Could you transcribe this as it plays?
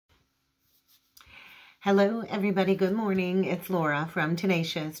Hello, everybody. Good morning. It's Laura from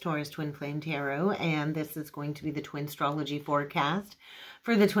Tenacious Taurus Twin Flame Tarot, and this is going to be the Twin Astrology forecast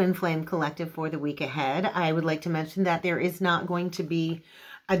for the Twin Flame Collective for the week ahead. I would like to mention that there is not going to be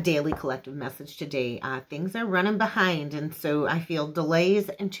a daily collective message today. Things are running behind, and so I feel delays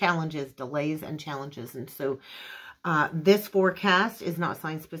and challenges. And so this forecast is not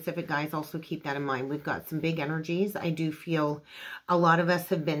sign specific, guys. Also keep that in mind. We've got some big energies. I do feel a lot of us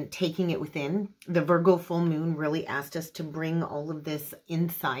have been taking it within. The Virgo full moon really asked us to bring all of this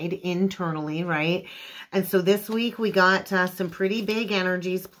inside, internally, right? And so this week we got some pretty big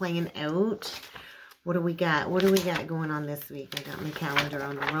energies playing out. What do we got? What do we got going on this week? I got my calendar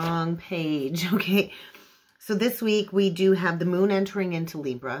on the wrong page. Okay. So this week we do have the moon entering into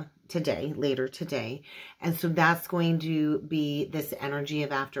Libra today, later today. And so that's going to be this energy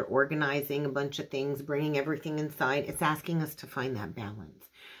of after organizing a bunch of things, bringing everything inside. It's asking us to find that balance.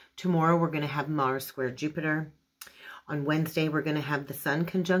 Tomorrow we're going to have Mars square Jupiter. On Wednesday we're going to have the Sun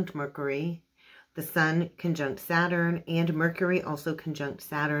conjunct Mercury, the Sun conjunct Saturn, and Mercury also conjunct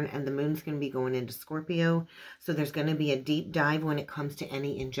Saturn, and the moon's going to be going into Scorpio. So there's going to be a deep dive when it comes to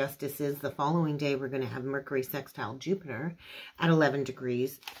any injustices. The following day, we're going to have Mercury sextile Jupiter at 11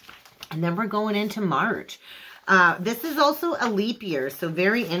 degrees. And then we're going into March. This is also a leap year, so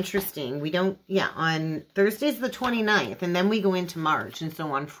very interesting. On Thursday's the 29th, and then we go into March. And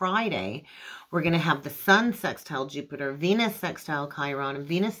so on Friday, we're going to have the Sun sextile Jupiter, Venus sextile Chiron, and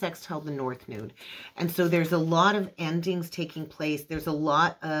Venus sextile the North Node. And so there's a lot of endings taking place. There's a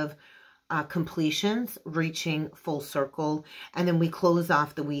lot of completions reaching full circle. And then we close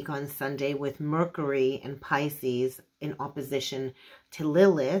off the week on Sunday with Mercury and Pisces in opposition to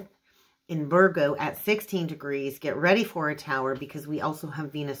Lilith in Virgo at 16 degrees. Get ready for a tower because we also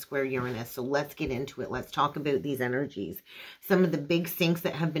have Venus square Uranus. So let's get into it. Let's talk about these energies. Some of the big syncs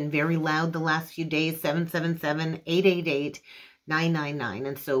that have been very loud the last few days: 777, 888, 999.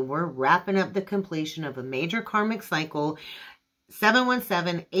 And so we're wrapping up the completion of a major karmic cycle.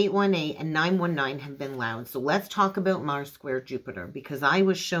 717, 818, and 919 have been loud. So let's talk about Mars square Jupiter, because I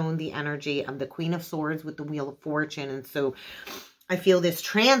was shown the energy of the Queen of Swords with the Wheel of Fortune. And so I feel this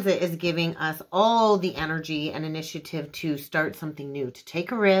transit is giving us all the energy and initiative to start something new, to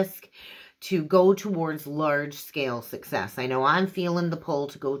take a risk, to go towards large-scale success. I know I'm feeling the pull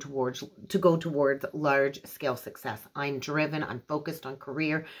to go towards large-scale success. I'm driven. I'm focused on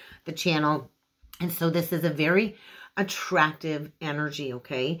career, the channel. And so this is a very attractive energy,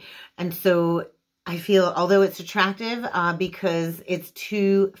 okay? And so I feel, although it's attractive because it's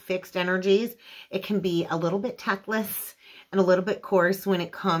two fixed energies, it can be a little bit tactless and a little bit coarse when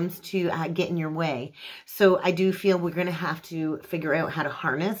it comes to getting your way. So I do feel we're going to have to figure out how to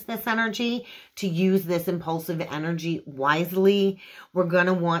harness this energy, to use this impulsive energy wisely. We're going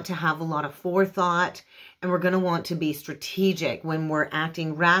to want to have a lot of forethought, and we're going to want to be strategic when we're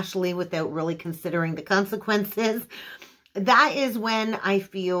acting rashly without really considering the consequences. That is when I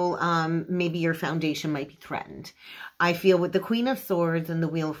feel maybe your foundation might be threatened. I feel with the Queen of Swords and the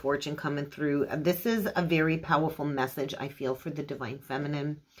Wheel of Fortune coming through, this is a very powerful message, I feel, for the Divine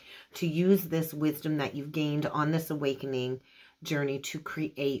Feminine, to use this wisdom that you've gained on this awakening journey to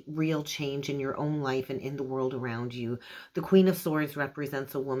create real change in your own life and in the world around you. The Queen of Swords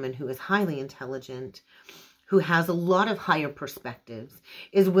represents a woman who is highly intelligent, who has a lot of higher perspectives,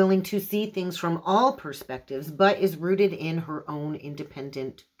 is willing to see things from all perspectives, but is rooted in her own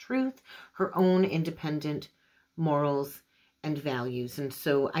independent truth, her own independent morals and values. And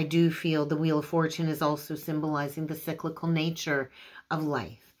so I do feel the Wheel of Fortune is also symbolizing the cyclical nature of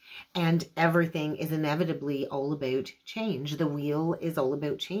life. And everything is inevitably all about change. The wheel is all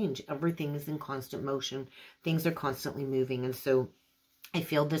about change. Everything is in constant motion. Things are constantly moving. And so I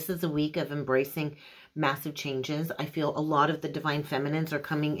feel this is a week of embracing massive changes. I feel a lot of the Divine Feminines are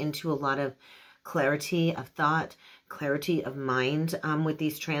coming into a lot of clarity of thought, clarity of mind with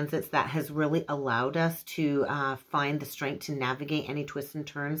these transits that has really allowed us to find the strength to navigate any twists and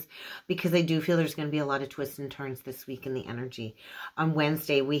turns, because I do feel there's going to be a lot of twists and turns this week in the energy. On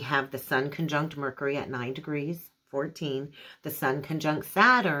Wednesday, we have the Sun conjunct Mercury at 9 degrees 14, the Sun conjunct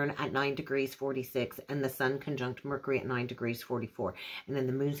Saturn at 9 degrees 46, and the Sun conjunct Mercury at 9 degrees 44. And then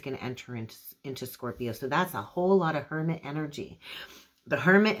the moon's going to enter into Scorpio. So that's a whole lot of Hermit energy. The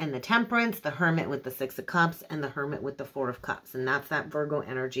Hermit and the Temperance, the Hermit with the Six of Cups, and the Hermit with the Four of Cups. And that's that Virgo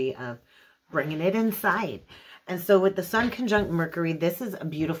energy of bringing it inside. And so with the Sun conjunct Mercury, this is a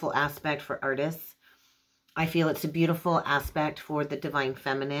beautiful aspect for artists, I feel it's a beautiful aspect for the Divine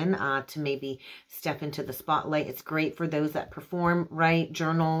Feminine to maybe step into the spotlight. It's great for those that perform, write,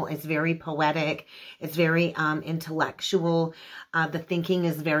 journal. It's very poetic. It's very intellectual. The thinking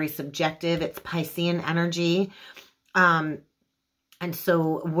is very subjective. It's Piscean energy. And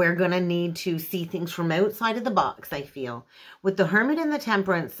so we're going to need to see things from outside of the box, I feel. With the Hermit and the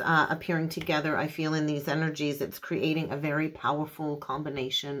Temperance appearing together, I feel in these energies, it's creating a very powerful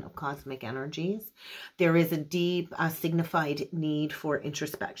combination of cosmic energies. There is a deep signified need for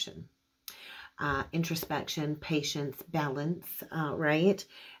introspection. Introspection, patience, balance, right?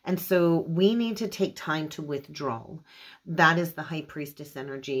 And so we need to take time to withdraw. That is the High Priestess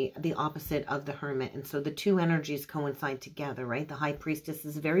energy, the opposite of the Hermit. And so the two energies coincide together, right? The High Priestess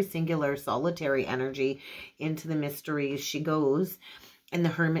is a very singular, solitary energy. Into the mysteries she goes. And the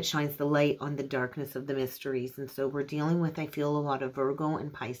Hermit shines the light on the darkness of the mysteries. And so we're dealing with, I feel, a lot of Virgo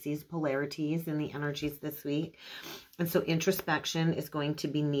and Pisces polarities in the energies this week. And so introspection is going to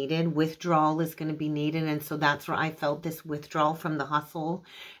be needed. Withdrawal is going to be needed. And so that's where I felt this withdrawal from the hustle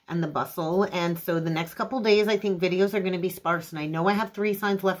and the bustle. And so the next couple days, I think videos are going to be sparse. And I know I have 3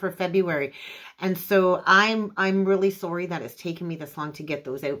 signs left for February. And so I'm really sorry that it's taken me this long to get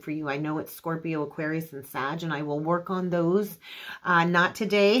those out for you. I know it's Scorpio, Aquarius, and Sag, and I will work on those. Not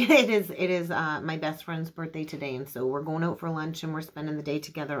today. It is my best friend's birthday today. And so we're going out for lunch and we're spending the day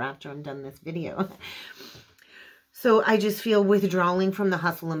together after I'm done this video. So I just feel withdrawing from the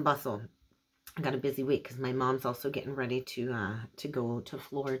hustle and bustle. I got a busy week because my mom's also getting ready to go to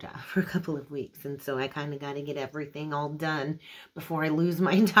Florida for a couple of weeks. And so I kind of got to get everything all done before I lose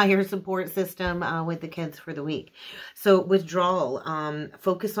my entire support system with the kids for the week. So withdrawal,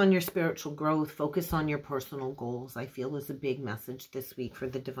 focus on your spiritual growth, focus on your personal goals, I feel is a big message this week for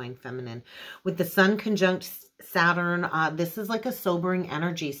the Divine Feminine. With the Sun conjunct Saturn, this is like a sobering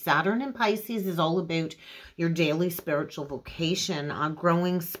energy. Saturn in Pisces is all about your daily spiritual vocation,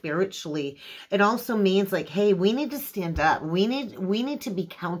 growing spiritually. It also means like, hey, we need to stand up. We need to be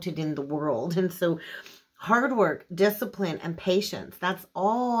counted in the world. And so hard work, discipline, and patience, that's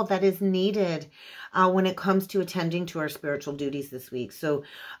all that is needed when it comes to attending to our spiritual duties this week. So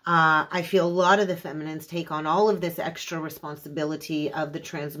I feel a lot of the feminines take on all of this extra responsibility of the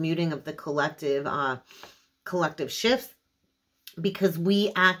transmuting of the collective shifts, because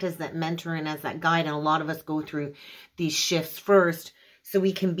we act as that mentor and as that guide, and a lot of us go through these shifts first so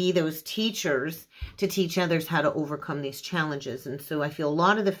we can be those teachers to teach others how to overcome these challenges. And so I feel a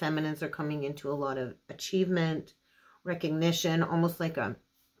lot of the feminines are coming into a lot of achievement, recognition, almost like a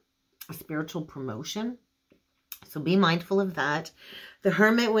spiritual promotion. So be mindful of that. The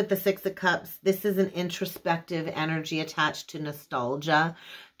Hermit with the 6 of Cups, this is an introspective energy attached to nostalgia,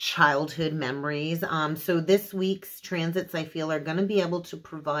 childhood memories. So this week's transits, I feel, are going to be able to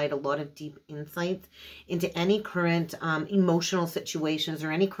provide a lot of deep insights into any current emotional situations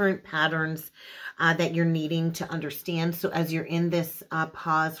or any current patterns that you're needing to understand. So as you're in this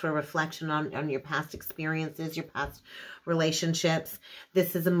pause for reflection on your past experiences, your past relationships,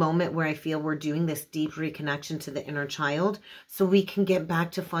 this is a moment where I feel we're doing this deep reconnection to the inner child so we can get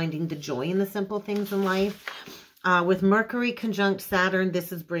back to finding the joy in the simple things in life. With Mercury conjunct Saturn,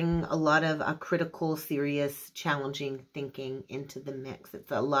 this is bringing a lot of critical, serious, challenging thinking into the mix.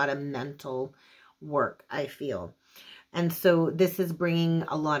 It's a lot of mental work, I feel. And so this is bringing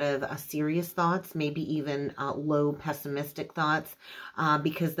a lot of serious thoughts, maybe even low pessimistic thoughts,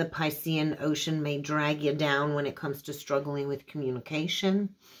 because the Piscean ocean may drag you down when it comes to struggling with communication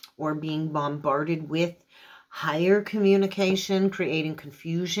or being bombarded with higher communication, creating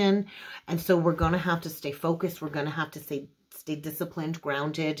confusion. And so we're going to have to stay focused. We're going to have to stay disciplined,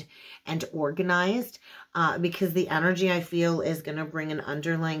 grounded, and organized, because the energy, I feel, is going to bring an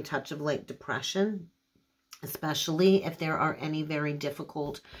underlying touch of like depression, especially if there are any very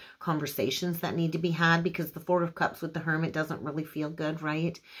difficult conversations that need to be had, because the 4 of Cups with the Hermit doesn't really feel good,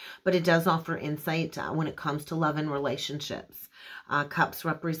 right? But it does offer insight when it comes to love and relationships. Cups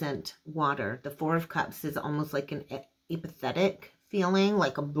represent water. The 4 of Cups is almost like an apathetic feeling,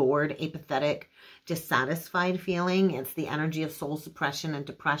 like a bored, apathetic, dissatisfied feeling. It's the energy of soul suppression and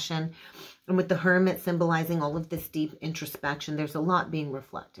depression. And with the Hermit symbolizing all of this deep introspection, there's a lot being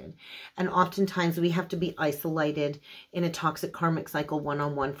reflected. And oftentimes we have to be isolated in a toxic karmic cycle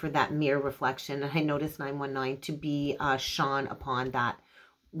one-on-one for that mirror reflection. And I noticed 919 to be shone upon that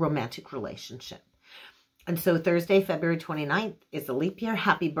romantic relationship. And so Thursday, February 29th is a leap year.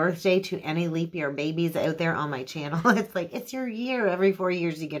 Happy birthday to any leap year babies out there on my channel. It's like, it's your year. Every 4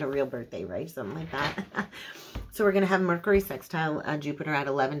 years you get a real birthday, right? Something like that. So we're going to have Mercury sextile Jupiter at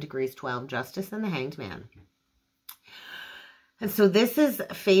 11 degrees 12, Justice and the Hanged Man. And so this is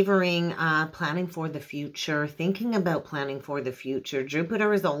favoring planning for the future, thinking about planning for the future.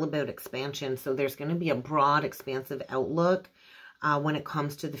 Jupiter is all about expansion. So there's going to be a broad, expansive outlook when it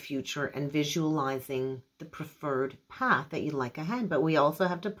comes to the future and visualizing the preferred path that you'd like ahead. But we also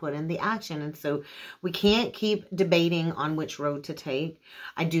have to put in the action. And so we can't keep debating on which road to take.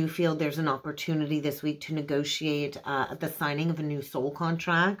 I do feel there's an opportunity this week to negotiate the signing of a new soul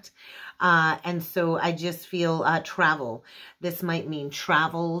contract. And so I just feel travel. This might mean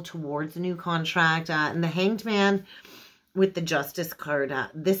travel towards a new contract. And the Hanged Man with the Justice card,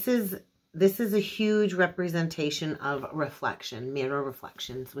 this is a huge representation of reflection, mirror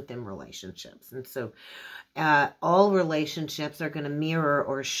reflections within relationships. And so all relationships are going to mirror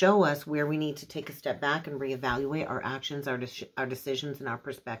or show us where we need to take a step back and reevaluate our actions, our decisions, and our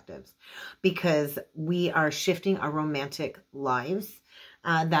perspectives. Because we are shifting our romantic lives.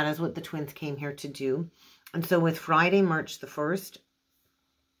 That is what the twins came here to do. And so with Friday, March the 1st,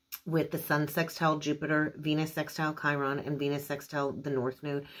 with the Sun sextile Jupiter, Venus sextile Chiron, and Venus sextile the North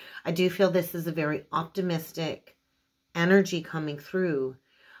Node, I do feel this is a very optimistic energy coming through,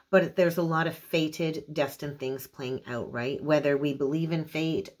 but there's a lot of fated, destined things playing out, right? Whether we believe in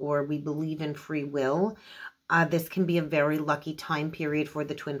fate or we believe in free will, this can be a very lucky time period for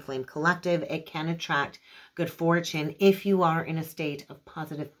the Twin Flame Collective. It can attract good fortune if you are in a state of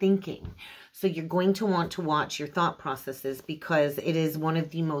positive thinking. So you're going to want to watch your thought processes because it is one of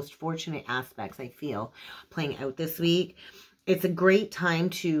the most fortunate aspects, I feel, playing out this week. It's a great time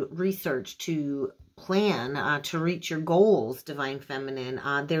to research, to plan, to reach your goals, Divine Feminine.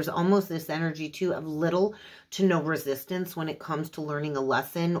 There's almost this energy, too, of little to no resistance when it comes to learning a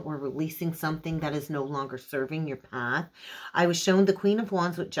lesson or releasing something that is no longer serving your path. I was shown the Queen of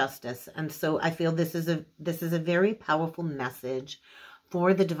Wands with Justice, and so I feel this is a very powerful message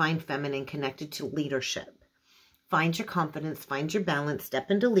for the Divine Feminine connected to leadership. Find your confidence, find your balance,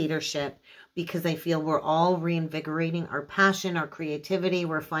 step into leadership, because I feel we're all reinvigorating our passion, our creativity.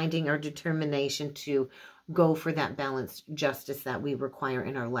 We're finding our determination to go for that balanced justice that we require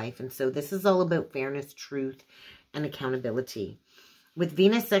in our life. And so this is all about fairness, truth, and accountability. With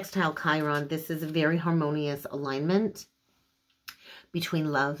Venus sextile Chiron, this is a very harmonious alignment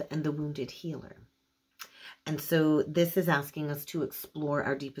between love and the wounded healer. And so this is asking us to explore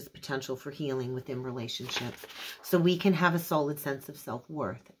our deepest potential for healing within relationships so we can have a solid sense of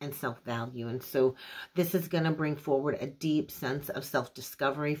self-worth and self-value. And so this is going to bring forward a deep sense of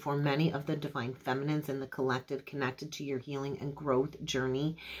self-discovery for many of the Divine Feminines in the collective connected to your healing and growth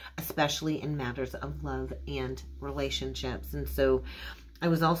journey, especially in matters of love and relationships. And so I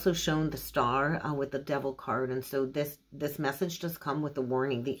was also shown the Star with the Devil card. And so this message does come with a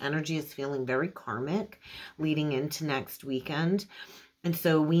warning. The energy is feeling very karmic leading into next weekend. And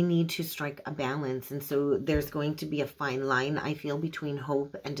so we need to strike a balance. And so there's going to be a fine line, I feel, between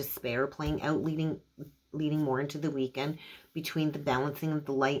hope and despair playing out, leading more into the weekend, between the balancing of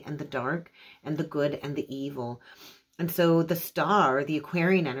the light and the dark and the good and the evil. And so the Star, the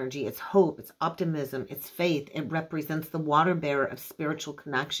Aquarian energy, it's hope, it's optimism, it's faith. It represents the water bearer of spiritual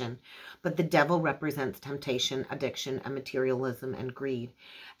connection. But the Devil represents temptation, addiction, and materialism and greed.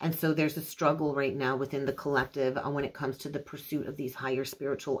 And so there's a struggle right now within the collective when it comes to the pursuit of these higher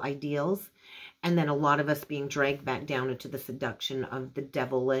spiritual ideals. And then a lot of us being dragged back down into the seduction of the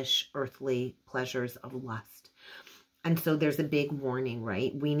devilish, earthly pleasures of lust. And so there's a big warning,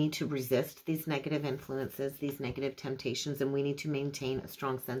 right? We need to resist these negative influences, these negative temptations, and we need to maintain a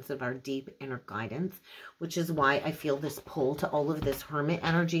strong sense of our deep inner guidance, which is why I feel this pull to all of this Hermit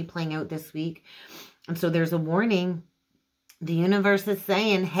energy playing out this week. And so there's a warning. The universe is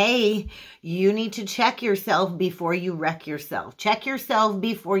saying, hey, you need to check yourself before you wreck yourself. Check yourself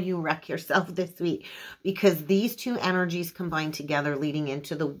before you wreck yourself this week. Because these two energies combined together leading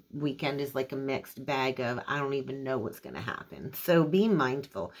into the weekend is like a mixed bag of, I don't even know what's going to happen. So be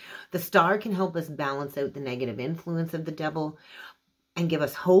mindful. The Star can help us balance out the negative influence of the Devil and give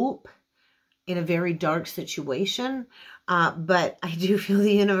us hope in a very dark situation. But I do feel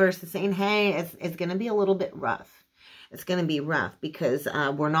the universe is saying, hey, it's going to be a little bit rough. It's going to be rough because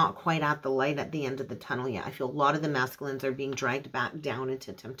we're not quite at the light at the end of the tunnel yet. I feel a lot of the masculines are being dragged back down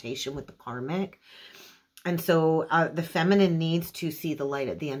into temptation with the karmic. And so the feminine needs to see the light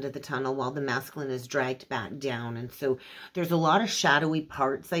at the end of the tunnel while the masculine is dragged back down. And so there's a lot of shadowy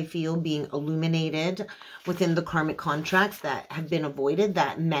parts, I feel, being illuminated within the karmic contracts that have been avoided,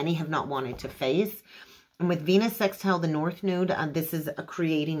 that many have not wanted to face. And with Venus sextile the North Node, this is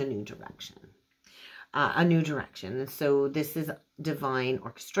creating a new direction. a new direction. And so this is divine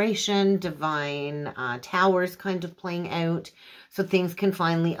orchestration, divine towers kind of playing out, so things can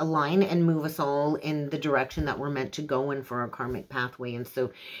finally align and move us all in the direction that we're meant to go in for our karmic pathway. And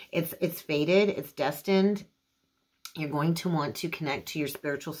so it's fated, it's destined. You're going to want to connect to your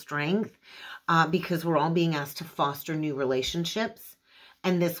spiritual strength because we're all being asked to foster new relationships.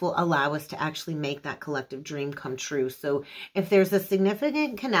 And this will allow us to actually make that collective dream come true. So if there's a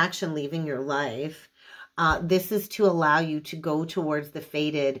significant connection leaving your life, this is to allow you to go towards the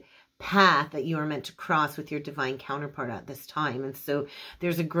fated path that you are meant to cross with your divine counterpart at this time. And so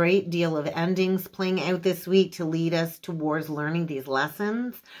there's a great deal of endings playing out this week to lead us towards learning these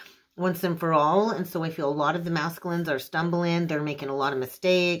lessons once and for all. And so I feel a lot of the masculines are stumbling. They're making a lot of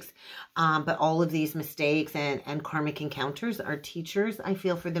mistakes. But all of these mistakes and karmic encounters are teachers, I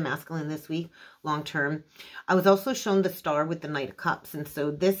feel, for the masculine this week, long term. I was also shown the star with the Knight of Cups. And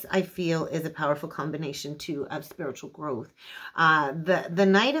so this, I feel, is a powerful combination, too, of spiritual growth. The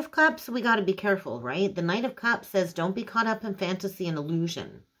Knight of Cups, we got to be careful, right? The Knight of Cups says, don't be caught up in fantasy and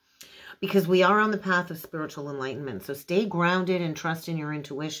illusion, because we are on the path of spiritual enlightenment. So stay grounded and trust in your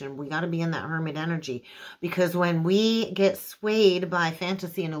intuition. We got to be in that hermit energy, because when we get swayed by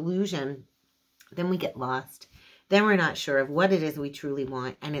fantasy and illusion, then we get lost. Then we're not sure of what it is we truly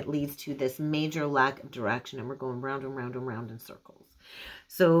want, and it leads to this major lack of direction, and we're going round and round and round in circles.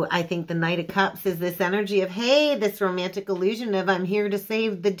 So I think the Knight of Cups is this energy of, hey, this romantic illusion of I'm here to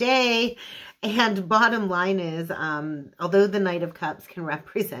save the day. And bottom line is, although the Knight of Cups can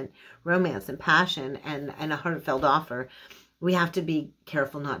represent romance and passion and a heartfelt offer, we have to be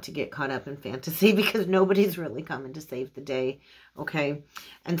careful not to get caught up in fantasy, because nobody's really coming to save the day, okay?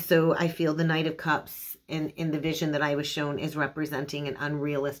 And so I feel the Knight of Cups in the vision that I was shown is representing an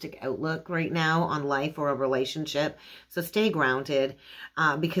unrealistic outlook right now on life or a relationship. So stay grounded,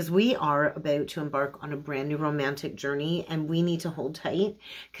 because we are about to embark on a brand new romantic journey, and we need to hold tight,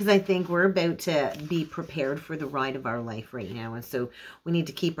 because I think we're about to be prepared for the ride of our life right now. And so we need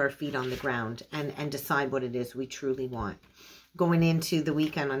to keep our feet on the ground and decide what it is we truly want. Going into the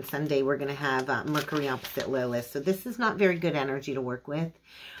weekend on Sunday, we're going to have Mercury opposite Lilith. So this is not very good energy to work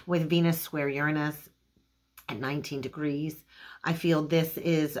with Venus square Uranus at 19 degrees. I feel this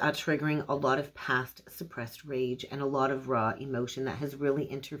is triggering a lot of past suppressed rage and a lot of raw emotion that has really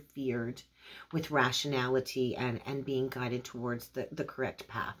interfered with rationality and being guided towards the correct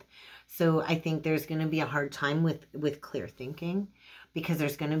path. So I think there's going to be a hard time with clear thinking, because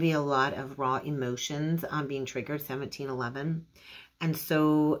there's going to be a lot of raw emotions being triggered, 1711. And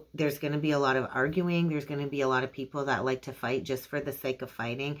so there's going to be a lot of arguing. There's going to be a lot of people that like to fight just for the sake of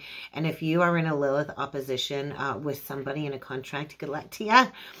fighting. And if you are in a Lilith opposition with somebody in a contract, good luck to you.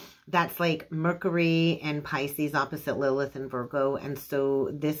 That's like Mercury and Pisces opposite Lilith and Virgo. And so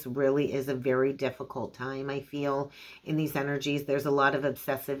this really is a very difficult time, I feel, in these energies. There's a lot of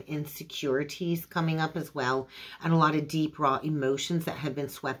obsessive insecurities coming up as well. And a lot of deep, raw emotions that have been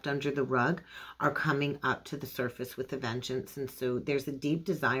swept under the rug are coming up to the surface with a vengeance. And so there's a deep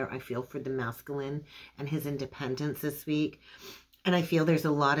desire, I feel, for the masculine and his independence this week. And I feel there's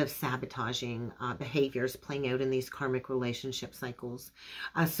a lot of sabotaging behaviors playing out in these karmic relationship cycles.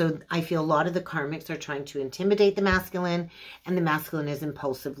 So I feel a lot of the karmics are trying to intimidate the masculine, and the masculine is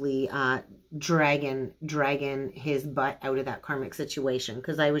impulsively dragging his butt out of that karmic situation,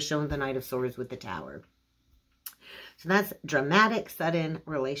 because I was shown the Knight of Swords with the Tower. So that's dramatic, sudden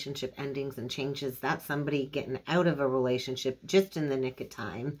relationship endings and changes. That's somebody getting out of a relationship just in the nick of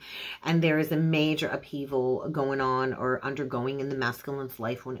time. And there is a major upheaval going on or undergoing in the masculine's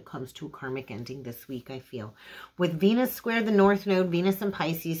life when it comes to a karmic ending this week, I feel. With Venus square the North Node, Venus and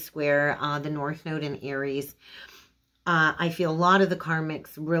Pisces square the North Node in Aries, I feel a lot of the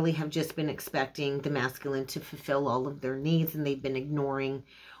karmics really have just been expecting the masculine to fulfill all of their needs, and they've been ignoring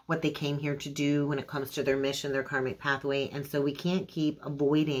what they came here to do when it comes to their mission, their karmic pathway. And so we can't keep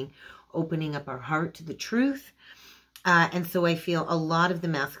avoiding opening up our heart to the truth. And so I feel a lot of the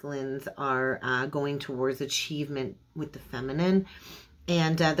masculines are going towards achievement with the feminine.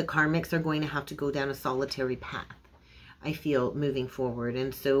 And the karmics are going to have to go down a solitary path, I feel, moving forward.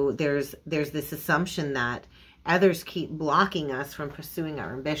 And so there's this assumption that others keep blocking us from pursuing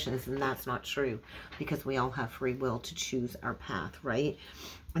our ambitions, and that's not true, because we all have free will to choose our path, right?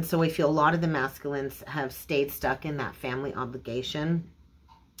 And so I feel a lot of the masculines have stayed stuck in that family obligation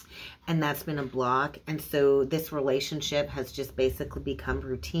And that's been a block. And so this relationship has just basically become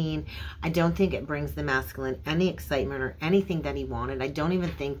routine. I don't think it brings the masculine any excitement or anything that he wanted. I don't even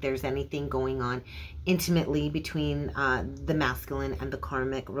think there's anything going on intimately between the masculine and the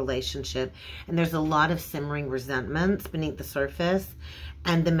karmic relationship. And there's a lot of simmering resentments beneath the surface.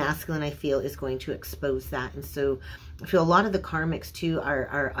 And the masculine, I feel, is going to expose that. And so I feel a lot of the karmics too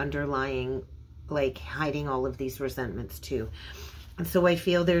are underlying, like, hiding all of these resentments too. And so I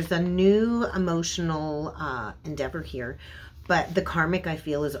feel there's a new emotional endeavor here. But the karmic, I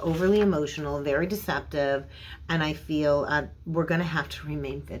feel, is overly emotional, very deceptive. And I feel we're going to have to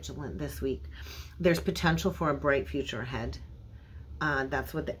remain vigilant this week. There's potential for a bright future ahead.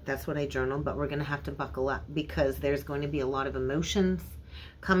 That's what I journaled. But we're going to have to buckle up because there's going to be a lot of emotions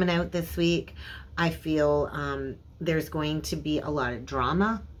coming out this week. I feel there's going to be a lot of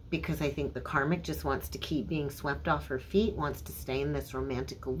drama, because I think the karmic just wants to keep being swept off her feet, wants to stay in this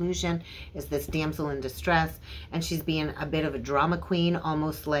romantic illusion, is this damsel in distress, and she's being a bit of a drama queen,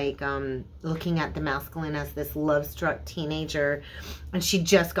 almost like looking at the masculine as this love-struck teenager, and she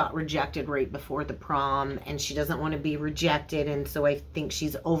just got rejected right before the prom, and she doesn't want to be rejected, and so I think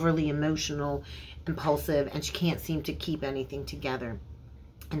she's overly emotional, impulsive, and she can't seem to keep anything together.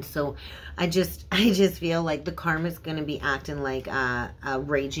 And so I just feel like the karma's going to be acting like a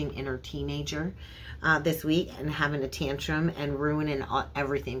raging inner teenager this week, and having a tantrum and ruining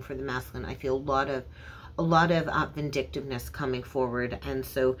everything for the masculine. I feel a lot of vindictiveness coming forward. And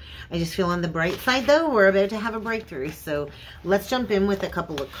so I just feel on the bright side, though, we're about to have a breakthrough. So let's jump in with a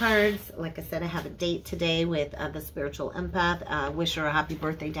couple of cards. Like I said, I have a date today with the spiritual empath. Wish her a happy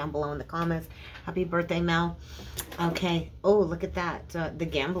birthday down below in the comments. Happy birthday, Mel. Okay. Oh, look at that. The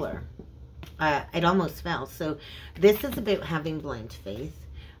gambler. It almost fell. So this is about having blind faith.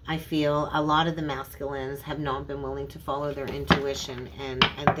 I feel a lot of the masculines have not been willing to follow their intuition, and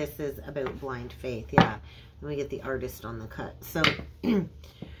this is about blind faith. Yeah, let me get the artist on the cut. So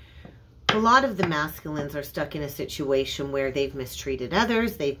a lot of the masculines are stuck in a situation where they've mistreated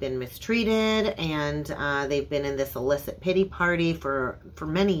others, they've been mistreated, and they've been in this illicit pity party for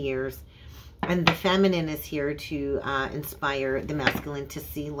many years. And the feminine is here to inspire the masculine to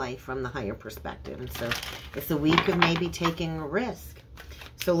see life from the higher perspective. And so it's a week of maybe taking a risk.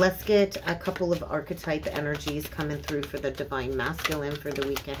 So let's get a couple of archetype energies coming through for the divine masculine for the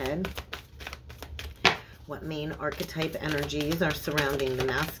week ahead. What main archetype energies are surrounding the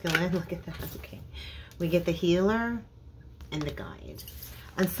masculine? Look at that. Okay. We get the healer and the guide.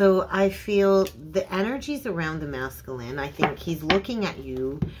 And so I feel the energies around the masculine, I think he's looking at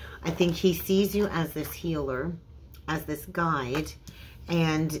you. I think he sees you as this healer, as this guide,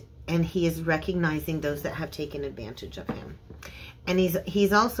 and he is recognizing those that have taken advantage of him. And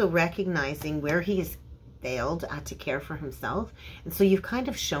he's also recognizing where he has failed to care for himself. And so you've kind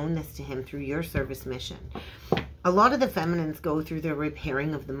of shown this to him through your service mission. A lot of the feminines go through the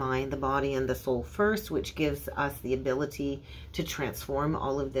repairing of the mind, the body, and the soul first, which gives us the ability to transform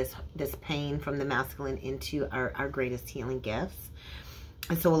all of this pain from the masculine into our greatest healing gifts.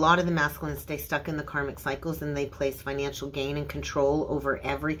 And so a lot of the masculines stay stuck in the karmic cycles, and they place financial gain and control over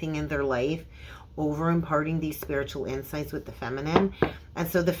everything in their life, over imparting these spiritual insights with the feminine. And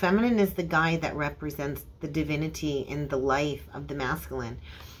so the feminine is the guide that represents the divinity in the life of the masculine.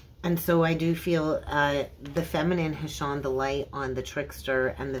 And so I do feel the feminine has shone the light on the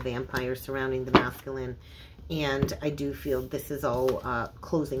trickster and the vampire surrounding the masculine. And I do feel this is all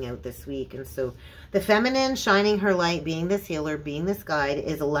closing out this week. And so the feminine shining her light, being this healer, being this guide,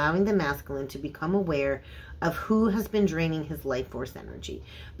 is allowing the masculine to become aware of who has been draining his life force energy.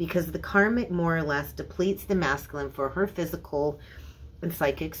 Because the karmic more or less depletes the masculine for her physical and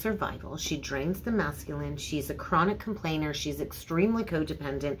psychic survival. She drains the masculine. She's a chronic complainer. She's extremely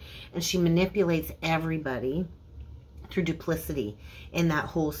codependent. And she manipulates everybody through duplicity in that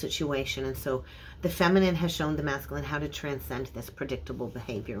whole situation. And so the feminine has shown the masculine how to transcend this predictable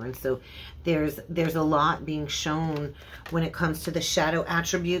behavior. And so there's a lot being shown when it comes to the shadow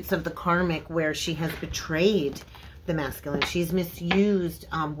attributes of the karmic, where she has betrayed the masculine. She's misused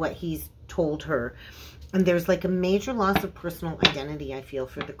what he's told her. And there's like a major loss of personal identity, I feel,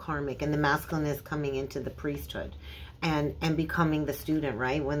 for the karmic. And the masculine is coming into the priesthood and becoming the student,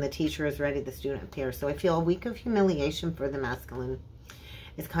 right? When the teacher is ready, the student appears. So I feel a week of humiliation for the masculine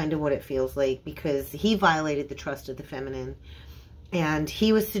is kind of what it feels like, because he violated the trust of the feminine and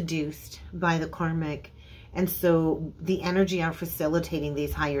he was seduced by the karmic. And so the energy are facilitating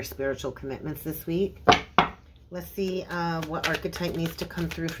these higher spiritual commitments this week. Let's see what archetype needs to come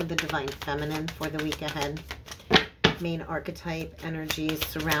through for the divine feminine for the week ahead. Main archetype energies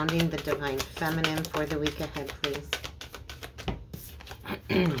surrounding the divine feminine for the week ahead, please.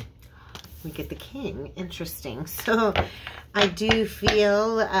 We get the King. Interesting. So I do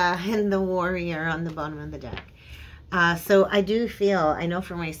feel, and the Warrior on the bottom of the deck. So I do feel, I know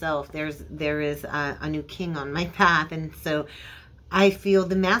for myself, there is a new king on my path. And so I feel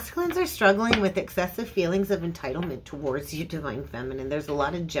the masculines are struggling with excessive feelings of entitlement towards you, Divine Feminine. There's a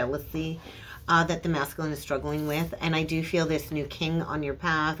lot of jealousy that the masculine is struggling with. And I do feel this new king on your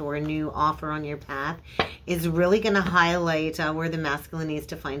path, or a new offer on your path, is really going to highlight where the masculine needs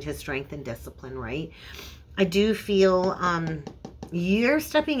to find his strength and discipline, right? I do feel you're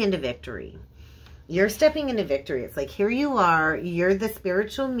stepping into victory. You're stepping into victory. It's like, here you are, you're the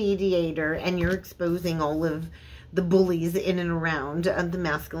spiritual mediator, and you're exposing all of the bullies in and around the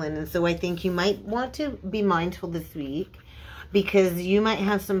masculine. And so I think you might want to be mindful this week, because you might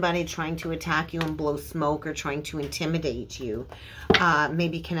have somebody trying to attack you and blow smoke, or trying to intimidate you,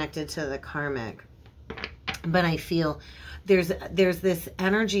 maybe connected to the karmic. But I feel there's this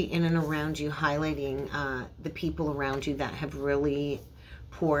energy in and around you highlighting the people around you that have really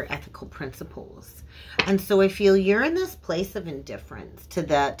poor ethical principles. And so I feel you're in this place of indifference to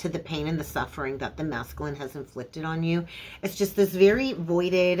the pain and the suffering that the masculine has inflicted on you. It's just this very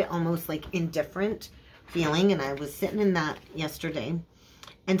voided, almost like indifferent feeling. And I was sitting in that yesterday.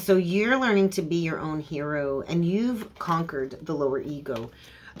 And so you're learning to be your own hero, and you've conquered the lower ego.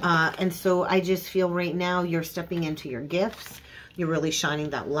 And so I just feel right now you're stepping into your gifts. You're really shining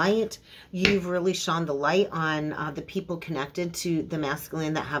that light. You've really shone the light on the people connected to the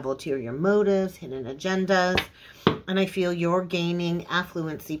masculine that have ulterior motives, hidden agendas. And I feel you're gaining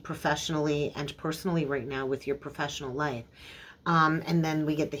affluency professionally and personally right now with your professional life. And then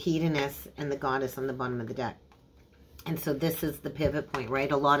we get the hedonist and the goddess on the bottom of the deck. And so this is the pivot point,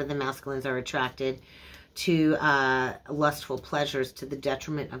 right? A lot of the masculines are attracted to lustful pleasures to the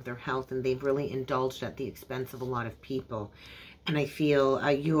detriment of their health, and they've really indulged at the expense of a lot of people. And I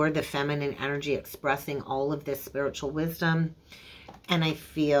feel you're the feminine energy expressing all of this spiritual wisdom. And I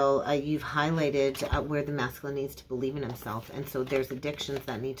feel you've highlighted where the masculine needs to believe in himself. And so there's addictions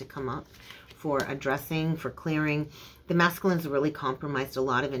that need to come up for addressing, for clearing. The masculine's really compromised a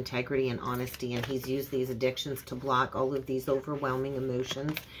lot of integrity and honesty, and he's used these addictions to block all of these overwhelming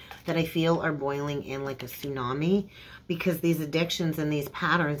emotions that I feel are boiling in like a tsunami, because these addictions and these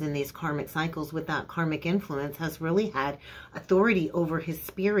patterns and these karmic cycles with that karmic influence has really had authority over his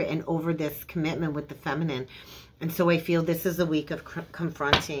spirit and over this commitment with the feminine. And so I feel this is a week of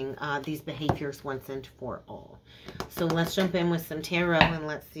confronting these behaviors once and for all. So let's jump in with some tarot and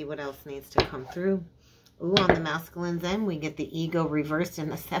let's see what else needs to come through. Ooh, on the masculine's end, we get the ego reversed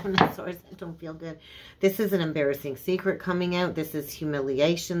and the Seven of Swords. I don't feel good. This is an embarrassing secret coming out. This is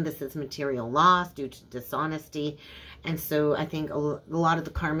humiliation. This is material loss due to dishonesty. And so I think a lot of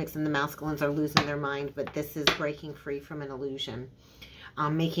the karmics and the masculines are losing their mind, but this is breaking free from an illusion,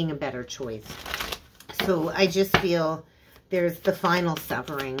 making a better choice. So I just feel there's the final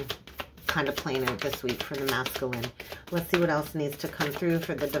severing kind of playing out this week for the masculine. Let's see what else needs to come through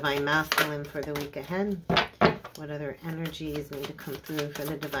for the divine masculine for the week ahead. What other energies need to come through for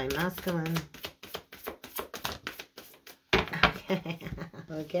the divine masculine? Okay.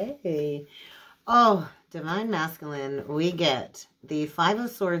 Okay. Oh, divine masculine, we get the Five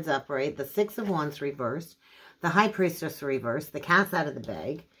of Swords upright, the Six of Wands reversed, the High Priestess reversed, the cat's out of the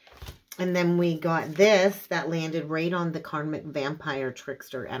bag. And then we got this that landed right on the karmic vampire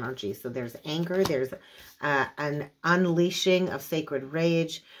trickster energy. So there's anger. There's an unleashing of sacred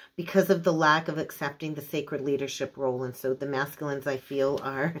rage because of the lack of accepting the sacred leadership role. And so the masculines, I feel,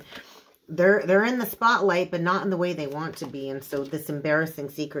 are... They're in the spotlight, but not in the way they want to be. And so this embarrassing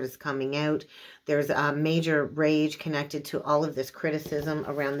secret is coming out. There's a major rage connected to all of this criticism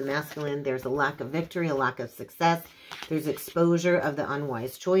around the masculine. There's a lack of victory, a lack of success. There's exposure of the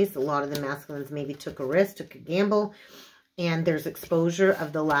unwise choice. A lot of the masculines maybe took a risk, took a gamble. And there's exposure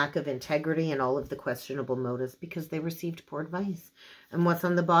of the lack of integrity and all of the questionable motives because they received poor advice. And what's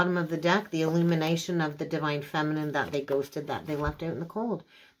on the bottom of the deck? The illumination of the divine feminine that they ghosted, that they left out in the cold,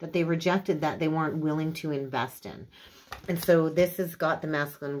 that they rejected, that they weren't willing to invest in. And so this has got the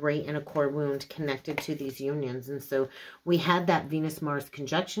masculine right in a core wound connected to these unions. And so we had that Venus-Mars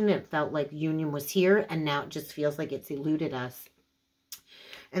conjunction. It felt like union was here, and now it just feels like it's eluded us.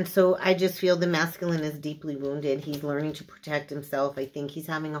 And so I just feel the masculine is deeply wounded. He's learning to protect himself. I think he's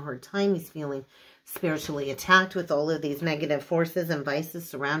having a hard time. He's feeling spiritually attacked with all of these negative forces and vices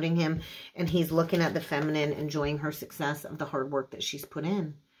surrounding him. And he's looking at the feminine, enjoying her success of the hard work that she's put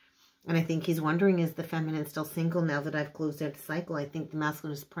in. And I think he's wondering, is the feminine still single now that I've closed out the cycle? I think the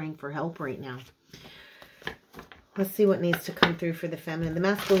masculine is praying for help right now. Let's see what needs to come through for the feminine. The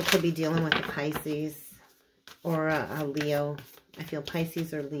masculine could be dealing with a Pisces or a Leo. I feel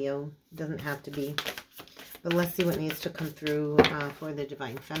Pisces or Leo. Doesn't have to be. But let's see what needs to come through for the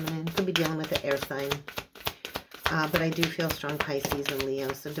Divine Feminine. Could be dealing with the air sign. But I do feel strong Pisces and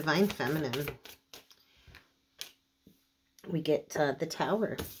Leo. So Divine Feminine. We get the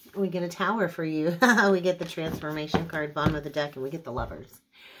Tower. We get a Tower for you. We get the Transformation card, bottom of the deck, and we get the Lovers.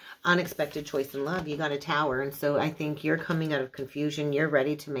 Unexpected choice in love. You got a Tower. And so I think you're coming out of confusion. You're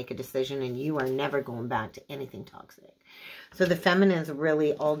ready to make a decision, and you are never going back to anything toxic. So the Feminine's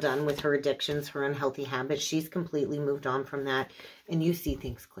really all done with her addictions, her unhealthy habits. She's completely moved on from that, and you see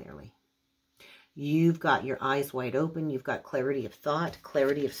things clearly. You've got your eyes wide open. You've got clarity of thought,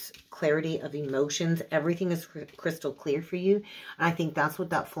 clarity of emotions. Everything is crystal clear for you. And I think that's what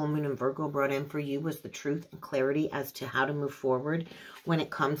that full moon in Virgo brought in for you, was the truth and clarity as to how to move forward when it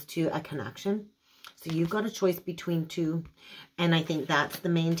comes to a connection. So you've got a choice between two. And I think that's the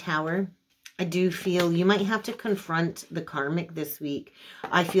main Tower. I do feel you might have to confront the karmic this week.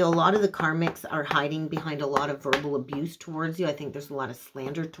 I feel a lot of the karmics are hiding behind a lot of verbal abuse towards you. I think there's a lot of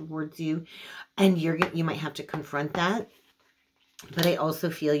slander towards you, and you might have to confront that. But I also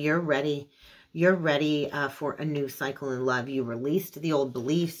feel you're ready. You're ready for a new cycle in love. You released the old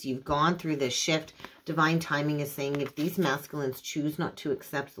beliefs. You've gone through this shift. Divine timing is saying if these masculines choose not to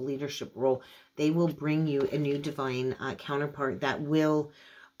accept the leadership role, they will bring you a new divine counterpart that will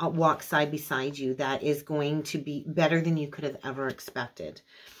walk side beside you, that is going to be better than you could have ever expected.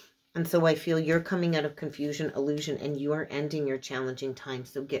 And so I feel you're coming out of confusion, illusion, and you are ending your challenging time.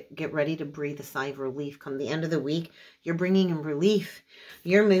 So get ready to breathe a sigh of relief. Come the end of the week, you're bringing in relief.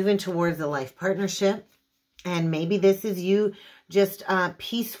 You're moving towards a life partnership. And maybe this is you just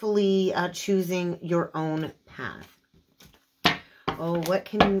peacefully choosing your own path. Oh, what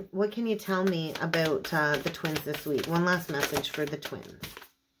can you tell me about the twins this week? One last message for the twins.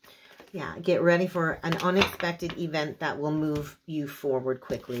 Yeah, get ready for an unexpected event that will move you forward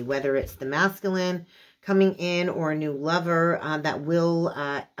quickly, whether it's the masculine coming in or a new lover that will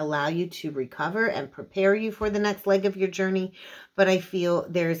allow you to recover and prepare you for the next leg of your journey. But I feel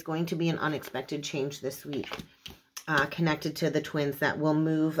there's going to be an unexpected change this week connected to the twins that will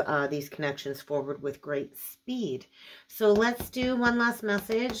move these connections forward with great speed. So let's do one last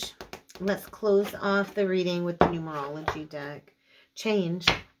message. Let's close off the reading with the numerology deck.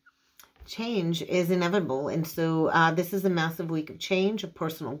 Change is inevitable, and so this is a massive week of change, of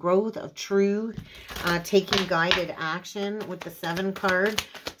personal growth, of truth, taking guided action with the 7 card.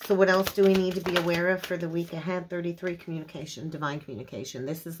 So what else do we need to be aware of for the week ahead? 33, communication, divine communication.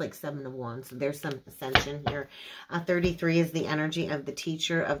 This is like 7 of Wands, so there's some ascension here. 33 is the energy of the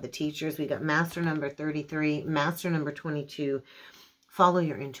teacher, of the teachers. We got master number 33, master number 22. Follow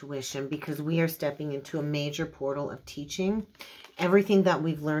your intuition, because we are stepping into a major portal of teaching. Everything that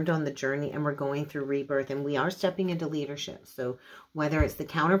we've learned on the journey, and we're going through rebirth, and we are stepping into leadership. So whether it's the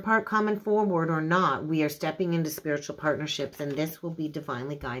counterpart coming forward or not, we are stepping into spiritual partnerships, and this will be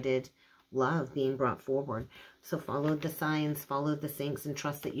divinely guided love being brought forward. So follow the signs, follow the syncs, and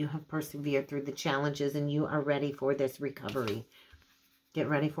trust that you have persevered through the challenges, and you are ready for this recovery. Get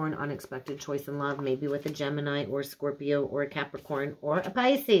ready for an unexpected choice in love, maybe with a Gemini or a Scorpio or a Capricorn or a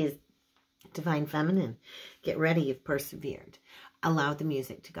Pisces. Divine Feminine, get ready, you've persevered. Allow the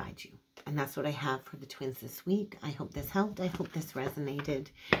music to guide you. And that's what I have for the twins this week. I hope this helped. I hope this resonated.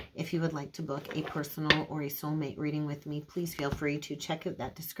 If you would like to book a personal or a soulmate reading with me, please feel free to check out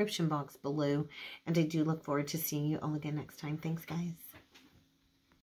that description box below. And I do look forward to seeing you all again next time. Thanks, guys.